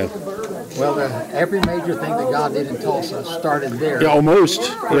 yeah. Well, every major thing that God did in Tulsa started there Yeah, almost.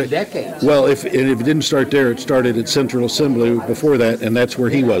 for decades. Well, if it didn't start there, it started at Central Assembly before that, and that's where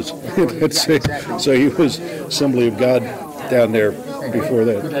he was. So he was Assembly of God down there before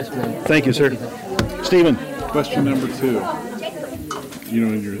that. That's good. Thank you, sir. Stephen. Question number 2.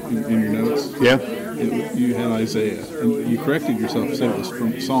 In your notes, Yeah. you had Isaiah, and you corrected yourself, said it was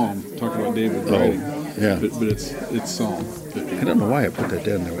from Psalm, talking about David writing. yeah. But it's Psalm. I don't know why I put that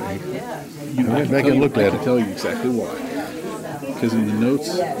down there. You know, I went back and looked at I it. can tell you exactly why. Because in the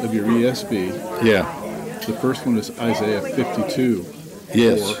notes of your ESV, Yeah. the first one is Isaiah 52.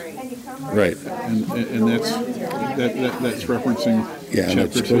 Yes. 4, Right. and that's referencing Yeah, and chapter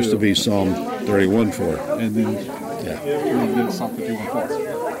it's supposed 2, to be Psalm 31:4. and then Yeah. Psalm 51:4.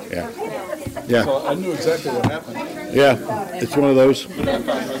 Yeah. Yeah. So I knew exactly what happened. Yeah. It's one of those.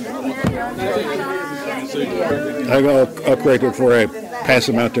 I'll correct it before I pass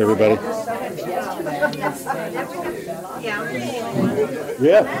them out to everybody.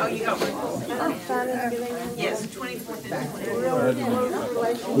 Yeah. Yes, 24th and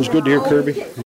 25th. It was good to hear Kirby.